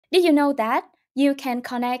Did you know that you can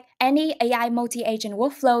connect any AI multi-agent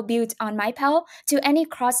workflow built on MindPal to any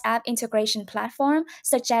cross-app integration platform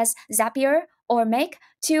such as Zapier or Make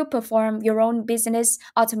to perform your own business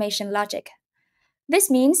automation logic? This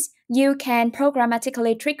means you can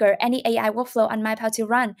programmatically trigger any AI workflow on MindPal to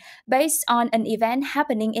run based on an event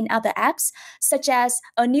happening in other apps, such as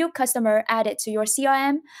a new customer added to your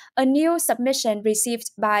CRM, a new submission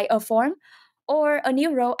received by a form, or a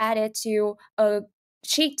new row added to a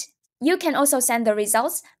sheet. You can also send the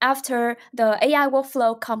results after the AI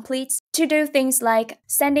workflow completes to do things like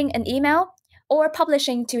sending an email or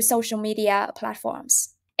publishing to social media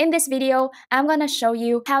platforms. In this video, I'm going to show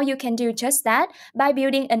you how you can do just that by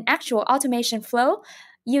building an actual automation flow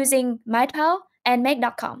using MindPal and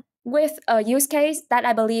Make.com with a use case that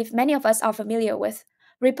I believe many of us are familiar with,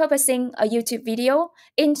 repurposing a YouTube video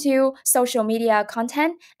into social media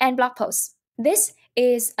content and blog posts. This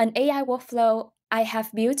is an AI workflow I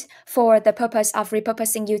have built for the purpose of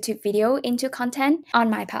repurposing YouTube video into content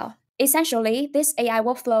on MindPal. Essentially, this AI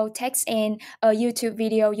workflow takes in a YouTube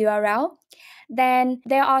video URL. Then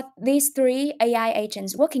there are these three AI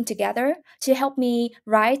agents working together to help me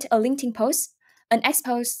write a LinkedIn post, an X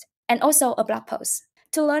post, and also a blog post.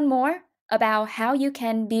 To learn more about how you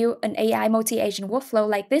can build an AI multi-agent workflow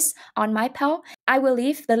like this on MindPal, I will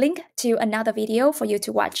leave the link to another video for you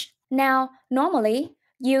to watch. Now, normally,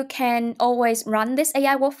 you can always run this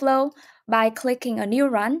AI workflow by clicking a new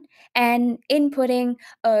run and inputting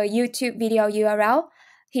a YouTube video URL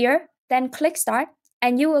here, then click start,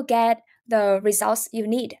 and you will get the results you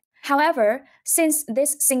need. However, since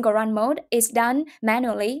this single run mode is done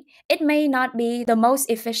manually, it may not be the most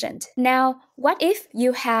efficient. Now, what if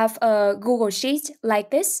you have a Google Sheet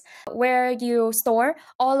like this, where you store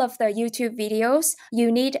all of the YouTube videos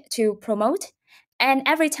you need to promote? And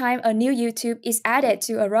every time a new YouTube is added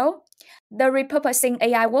to a row, the repurposing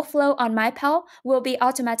AI workflow on MindPal will be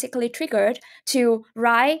automatically triggered to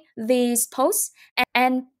write these posts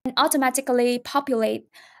and automatically populate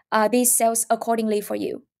these cells accordingly for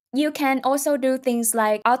you. You can also do things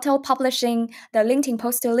like auto-publishing the LinkedIn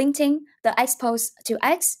post to LinkedIn, the X post to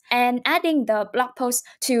X, and adding the blog post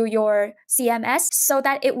to your CMS so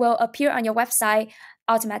that it will appear on your website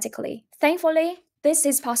automatically. Thankfully, this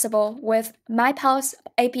is possible with MindPal's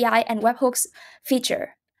API and Webhooks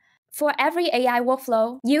feature. For every AI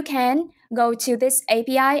workflow, you can go to this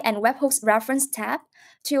API and Webhooks reference tab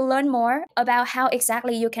to learn more about how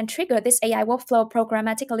exactly you can trigger this AI workflow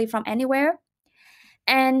programmatically from anywhere,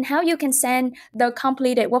 and how you can send the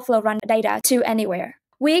completed workflow run data to anywhere.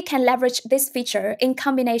 We can leverage this feature in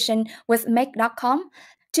combination with Make.com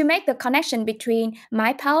to make the connection between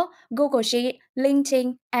MindPal, Google Sheet,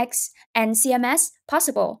 LinkedIn, X, and CMS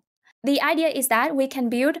possible. The idea is that we can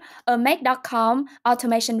build a Make.com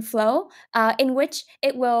automation flow in which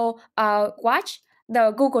it will watch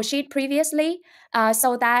the Google Sheet previously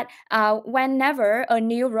so that whenever a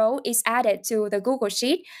new row is added to the Google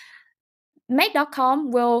Sheet, Make.com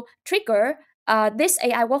will trigger this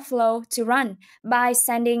AI workflow to run by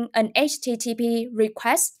sending an HTTP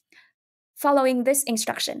request following this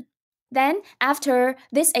instruction. Then, after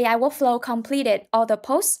this AI workflow completed all the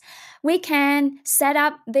posts, we can set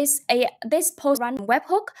up this post run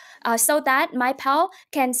webhook so that MindPal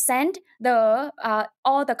can send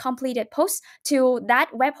all the completed posts to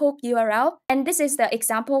that webhook URL. And this is the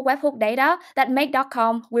example webhook data that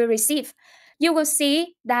Make.com will receive. You will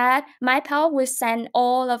see that MindPal will send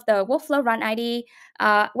all of the workflow run ID,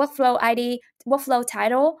 workflow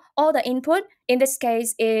title, all the input. In this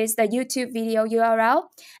case is the YouTube video URL,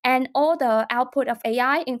 and all the output of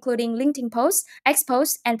AI, including LinkedIn posts, X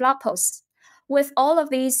posts, and blog posts. With all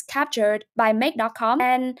of these captured by Make.com,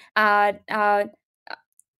 and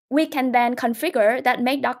we can then configure that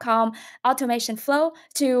Make.com automation flow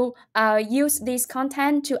to use this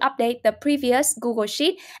content to update the previous Google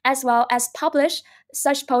Sheet as well as publish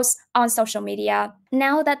such posts on social media.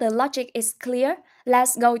 Now that the logic is clear,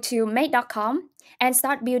 let's go to Make.com and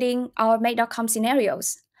start building our Make.com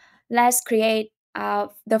scenarios. Let's create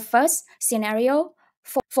the first scenario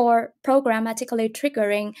for programmatically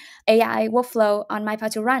triggering AI workflow on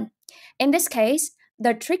MindPal to run. In this case,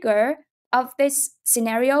 the trigger of this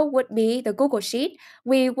scenario would be the Google Sheet.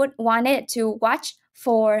 We would want it to watch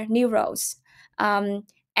for new rows. And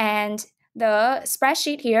the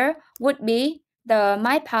spreadsheet here would be the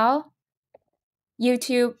MindPal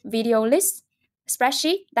YouTube video list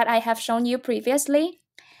spreadsheet that I have shown you previously.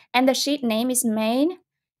 And the sheet name is main,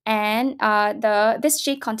 and this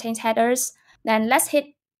sheet contains headers. Then let's hit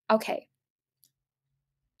OK.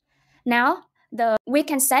 Now, we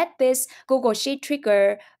can set this Google Sheet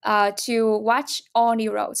trigger to watch all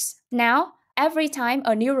new rows. Now, every time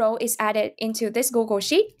a new row is added into this Google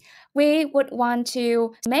Sheet, we would want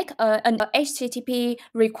to make an HTTP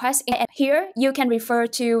request. And here, you can refer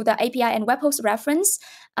to the API and Webhooks reference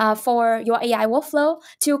for your AI workflow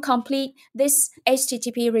to complete this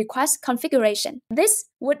HTTP request configuration. This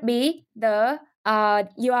would be the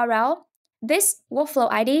URL. This workflow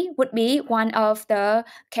ID would be one of the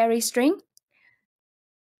carry string.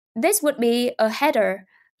 This would be a header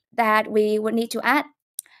that we would need to add.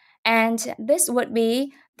 And this would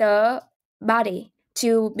be the body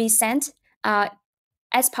to be sent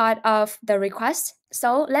as part of the request.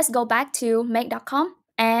 So let's go back to make.com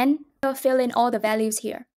and fill in all the values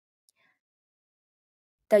here.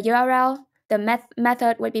 The URL, the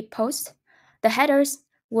method would be post. The headers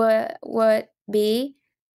would be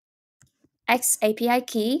X API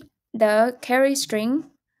key. The carry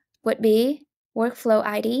string would be workflow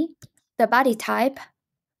ID. The body type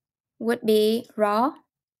would be raw.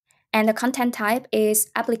 And the content type is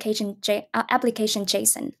application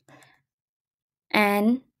JSON.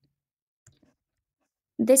 And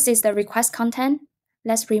this is the request content.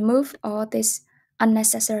 Let's remove all these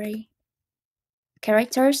unnecessary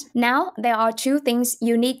characters. Now, there are two things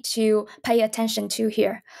you need to pay attention to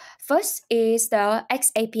here. First is the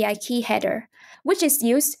XAPI key header, which is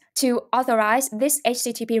used to authorize this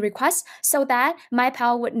HTTP request so that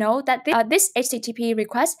MindPal would know that this HTTP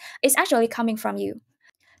request is actually coming from you.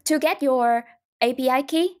 To get your API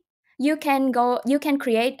key, you can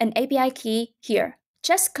create an API key here.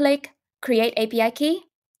 Just click Create API Key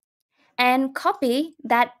and copy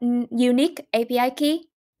that unique API key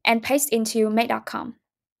and paste into make.com.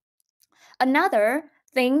 Another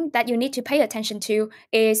thing that you need to pay attention to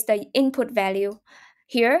is the input value.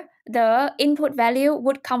 Here, the input value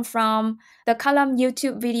would come from the column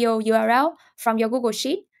YouTube video URL from your Google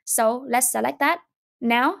Sheet. So let's select that.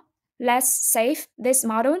 Now, let's save this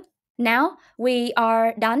module. Now we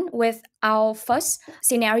are done with our first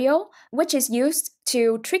scenario, which is used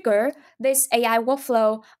to trigger this AI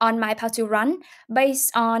workflow on MindPal to run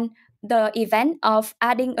based on the event of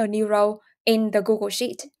adding a new row in the Google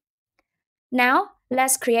Sheet. Now,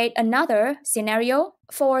 let's create another scenario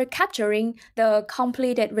for capturing the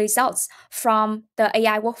completed results from the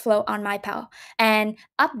AI workflow on MindPal and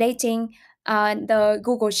updating the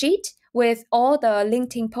Google Sheet with all the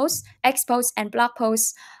LinkedIn posts, X posts, and blog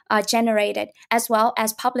posts generated, as well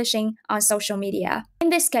as publishing on social media. In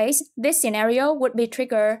this case, this scenario would be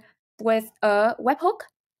triggered with a webhook.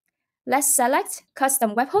 Let's select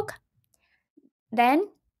custom webhook. Then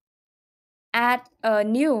add a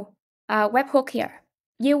new webhook here.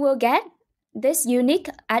 You will get this unique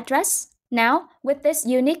address. Now, with this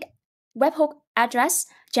unique webhook address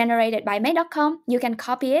generated by make.com, you can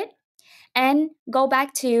copy it and go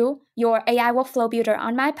back to your AI workflow builder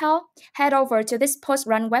on MindPal, head over to this post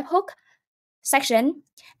run webhook section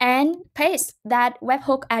and paste that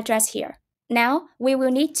webhook address here. Now, we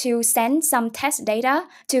will need to send some test data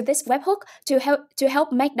to this webhook to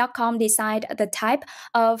help make.com decide the type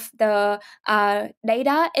of the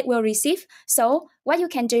data it will receive. So what you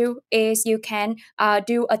can do is you can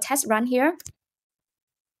do a test run here.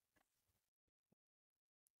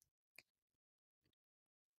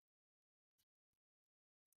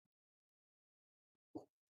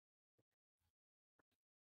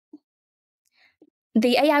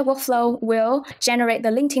 The AI workflow will generate the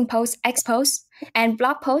LinkedIn post, X post, and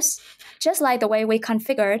blog posts, just like the way we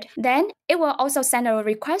configured. Then it will also send a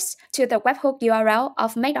request to the webhook URL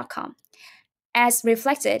of make.com, as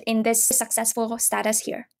reflected in this successful status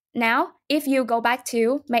here. Now, if you go back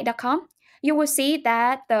to make.com, you will see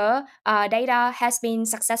that the data has been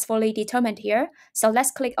successfully determined here. So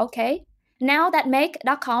let's click OK. Now that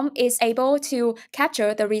make.com is able to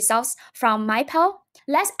capture the results from MindPal,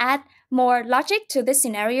 let's add more logic to this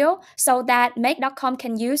scenario so that make.com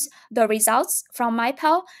can use the results from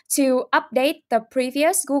MindPal to update the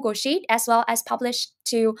previous Google Sheet as well as publish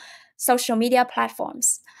to social media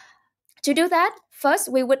platforms. To do that,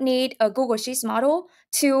 first we would need a Google Sheets model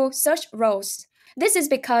to search rows. This is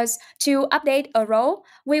because to update a row,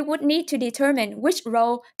 we would need to determine which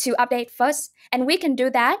row to update first. And we can do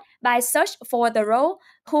that by search for the row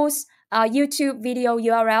whose YouTube video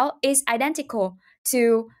URL is identical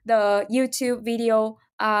to the YouTube video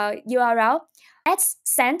URL that's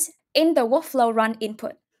sent in the workflow run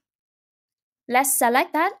input. Let's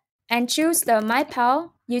select that and choose the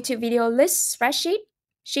MindPal YouTube video list spreadsheet,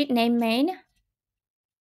 sheet name main.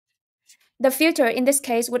 The filter in this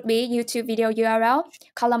case would be YouTube video URL,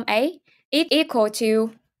 column A, equal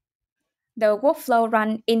to the workflow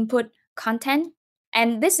run input content.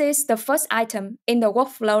 And this is the first item in the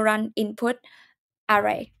workflow run input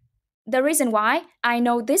array. The reason why I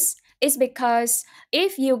know this is because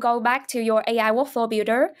if you go back to your AI workflow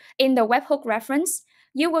builder in the webhook reference,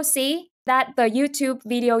 you will see that the YouTube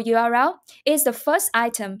video URL is the first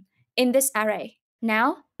item in this array.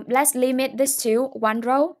 Now, let's limit this to one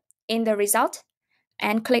row in the result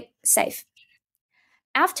and click Save.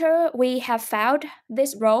 After we have found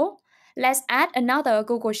this row, let's add another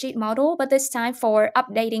Google Sheet model, but this time for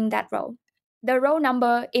updating that row. The row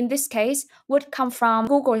number in this case would come from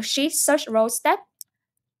Google Sheet search row step,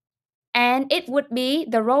 and it would be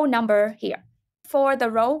the row number here. For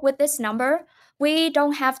the row with this number, we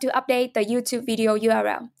don't have to update the YouTube video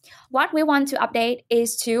URL. What we want to update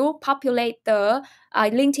is to populate the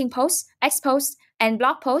LinkedIn posts, X posts, and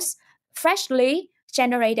blog posts freshly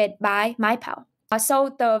generated by MindPal.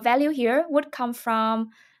 So the value here would come from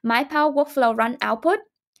MindPal workflow run output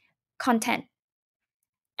content.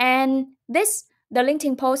 And this, the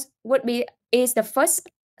LinkedIn post is the first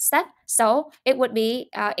step, so it would be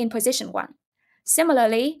in position 1.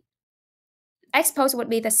 Similarly, X post would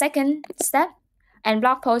be the second step, and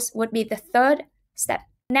blog post would be the third step.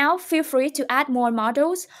 Now feel free to add more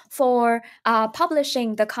models for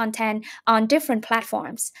publishing the content on different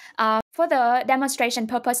platforms. For the demonstration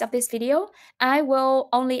purpose of this video, I will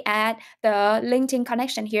only add the LinkedIn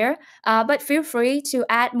connection here, but feel free to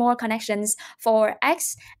add more connections for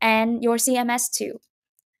X and your CMS too.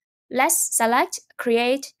 Let's select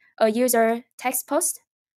Create a User Text Post.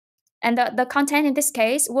 And the content in this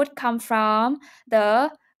case would come from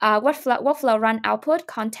the workflow run output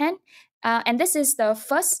content. And this is the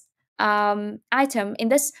first item in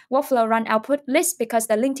this workflow run output list because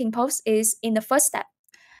the LinkedIn post is in the first step.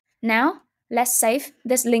 Now, let's save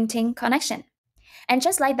this LinkedIn connection. And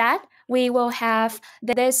just like that, we will have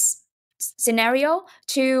this scenario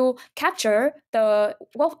to capture the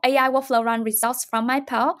AI workflow run results from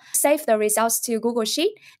MindPal, save the results to Google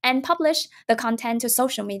Sheet, and publish the content to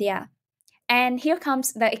social media. And here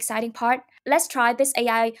comes the exciting part. Let's try this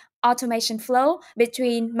AI automation flow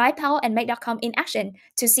between MindPal and Make.com in action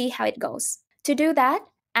to see how it goes. To do that,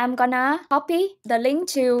 I'm gonna copy the link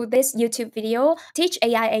to this YouTube video, Teach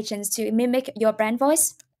AI Agents to Mimic Your Brand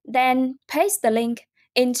Voice, then paste the link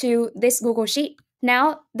into this Google Sheet.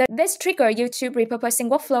 Now, this trigger YouTube repurposing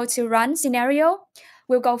workflow to run scenario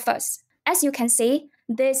will go first. As you can see,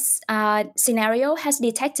 this scenario has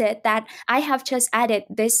detected that I have just added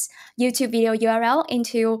this YouTube video URL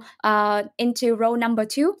into row number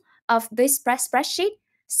 2 of this spreadsheet.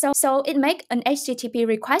 So it make an HTTP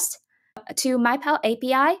request to MindPal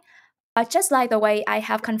API, just like the way I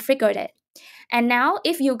have configured it. And now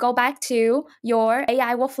if you go back to your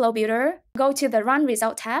AI workflow builder, go to the Run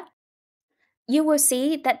Result tab, you will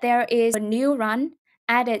see that there is a new run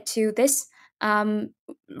added to this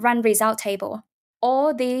run result table.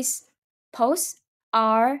 All these posts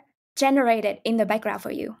are generated in the background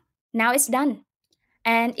for you. Now it's done.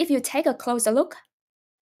 And if you take a closer look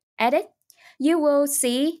at it, you will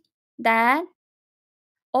see that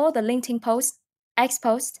all the LinkedIn posts, X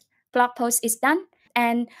posts, blog posts is done.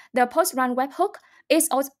 And the post run webhook is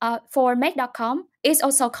also, for Make.com is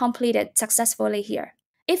also completed successfully here.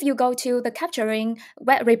 If you go to the capturing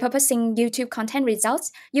web repurposing YouTube content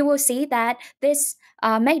results, you will see that this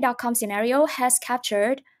Make.com scenario has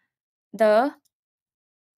captured the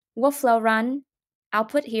workflow run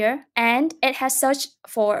output here, and it has searched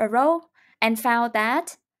for a row and found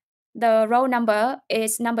that the row number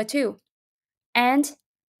is number 2. And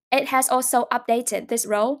it has also updated this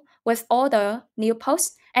row with all the new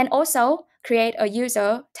posts and also create a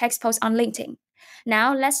user text post on LinkedIn.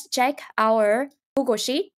 Now let's check our Google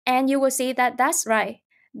Sheet, and you will see that that's right.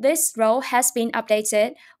 This row has been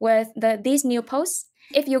updated with these new posts.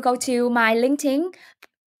 If you go to my LinkedIn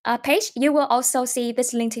page, you will also see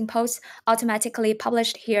this LinkedIn post automatically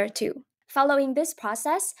published here too. Following this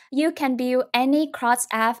process, you can build any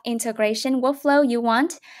cross-app integration workflow you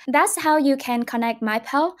want. That's how you can connect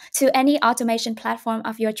MindPal to any automation platform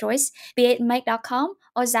of your choice, be it Make.com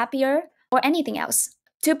or Zapier or anything else,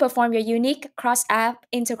 to perform your unique cross-app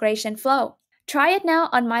integration flow. Try it now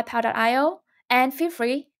on MindPal.io and feel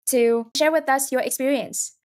free to share with us your experience.